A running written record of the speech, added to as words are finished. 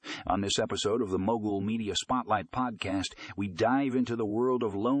On this episode of the Mogul Media Spotlight podcast, we dive into the world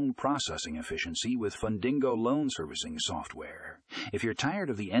of loan processing efficiency with Fundingo loan servicing software. If you're tired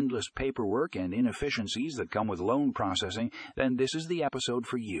of the endless paperwork and inefficiencies that come with loan processing, then this is the episode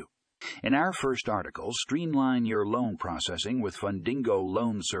for you. In our first article, Streamline Your Loan Processing with Fundingo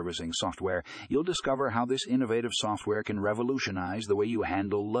loan servicing software, you'll discover how this innovative software can revolutionize the way you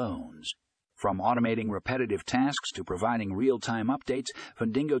handle loans. From automating repetitive tasks to providing real-time updates,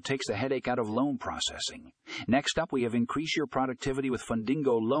 Fundingo takes the headache out of loan processing. Next up, we have Increase Your Productivity with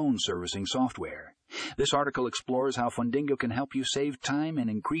Fundingo loan servicing software. This article explores how Fundingo can help you save time and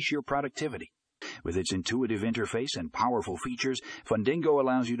increase your productivity. With its intuitive interface and powerful features, Fundingo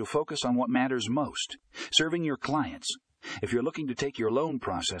allows you to focus on what matters most, serving your clients. If you're looking to take your loan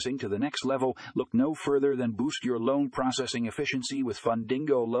processing to the next level, look no further than boost your loan processing efficiency with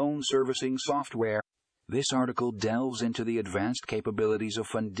Fundingo loan servicing software. This article delves into the advanced capabilities of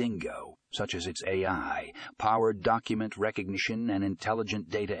Fundingo, such as its AI, powered document recognition, and intelligent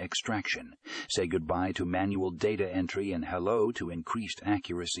data extraction. Say goodbye to manual data entry and hello to increased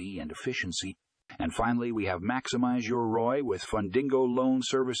accuracy and efficiency. And finally, we have Maximize Your ROI with Fundingo loan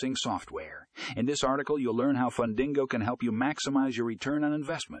servicing software. In this article, you'll learn how Fundingo can help you maximize your return on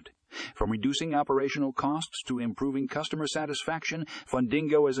investment. From reducing operational costs to improving customer satisfaction,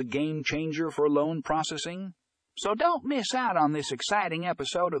 Fundingo is a game changer for loan processing. So don't miss out on this exciting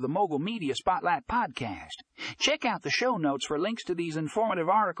episode of the Mogul Media Spotlight podcast. Check out the show notes for links to these informative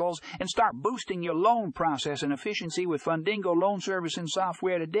articles and start boosting your loan processing efficiency with Fundingo loan servicing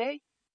software today.